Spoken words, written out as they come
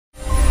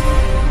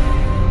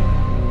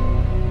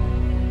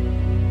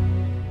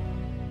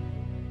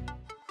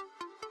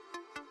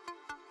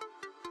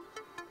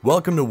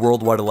Welcome to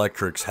WorldWide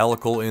Electric's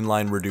Helical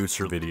Inline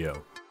Reducer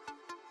video.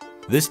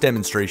 This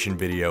demonstration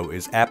video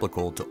is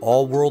applicable to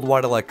all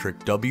WorldWide Electric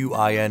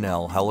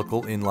WINL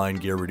helical inline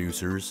gear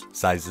reducers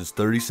sizes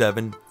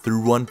 37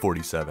 through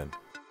 147.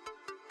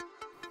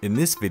 In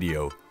this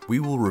video, we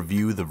will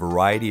review the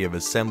variety of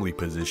assembly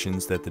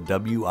positions that the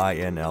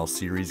WINL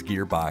series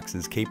gearbox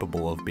is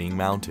capable of being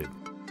mounted,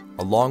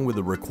 along with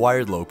the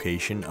required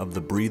location of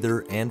the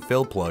breather and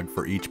fill plug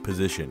for each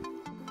position.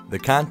 The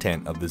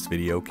content of this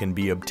video can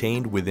be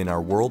obtained within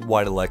our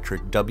WorldWide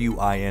Electric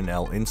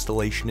WINL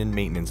installation and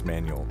maintenance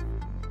manual,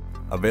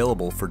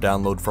 available for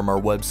download from our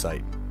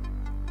website,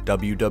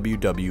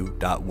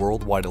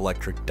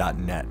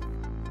 www.worldwideelectric.net.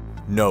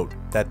 Note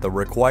that the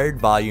required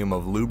volume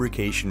of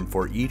lubrication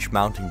for each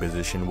mounting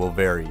position will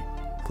vary.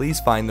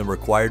 Please find the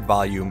required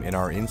volume in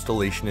our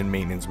installation and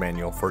maintenance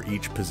manual for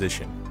each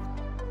position.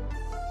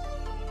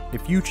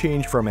 If you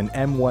change from an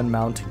M1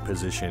 mounting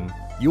position,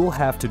 you will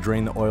have to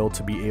drain the oil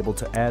to be able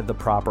to add the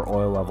proper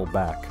oil level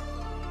back.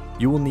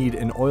 You will need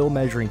an oil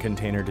measuring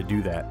container to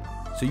do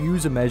that, so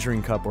use a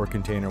measuring cup or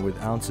container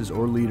with ounces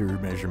or liter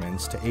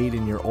measurements to aid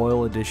in your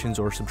oil additions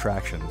or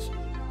subtractions.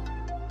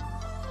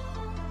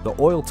 The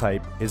oil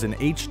type is an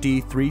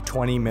HD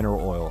 320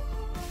 mineral oil.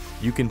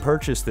 You can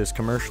purchase this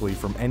commercially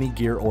from any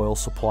gear oil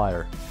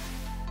supplier.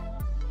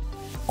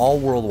 All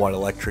WorldWide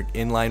Electric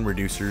inline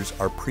reducers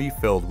are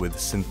pre-filled with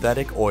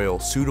synthetic oil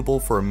suitable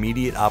for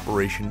immediate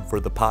operation for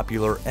the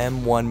popular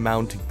M1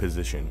 mounting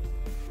position.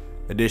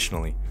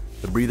 Additionally,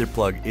 the breather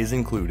plug is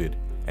included,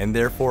 and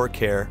therefore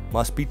care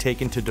must be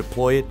taken to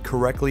deploy it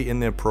correctly in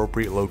the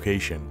appropriate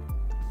location.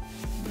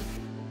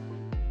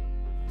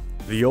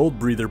 The old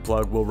breather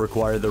plug will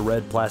require the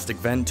red plastic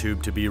vent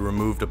tube to be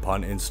removed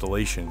upon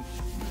installation.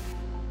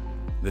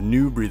 The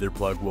new breather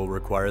plug will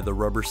require the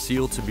rubber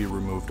seal to be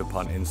removed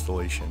upon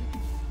installation.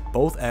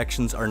 Both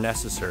actions are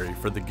necessary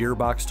for the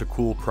gearbox to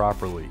cool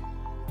properly.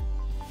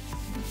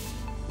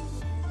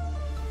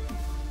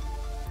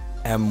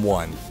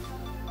 M1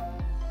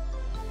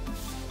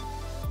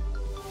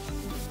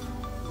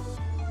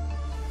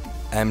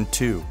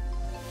 M2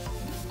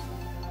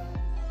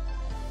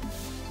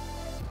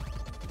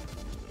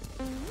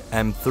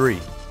 M3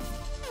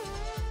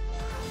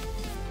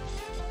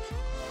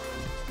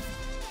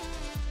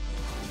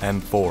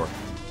 M4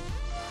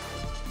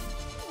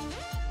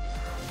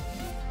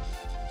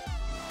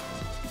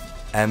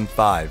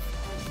 M5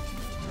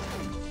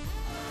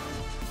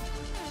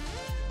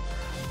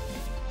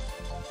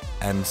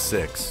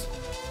 M6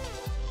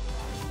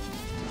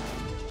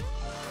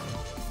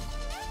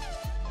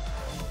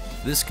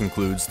 This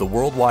concludes the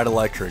WorldWide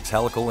Electric's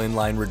Helical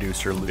Inline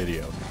Reducer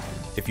video.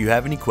 If you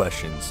have any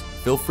questions,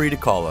 feel free to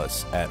call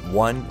us at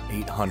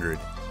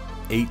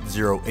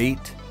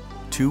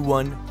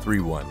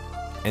 1-800-808-2131.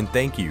 And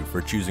thank you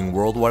for choosing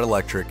WorldWide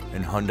Electric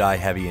and Hyundai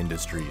Heavy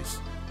Industries.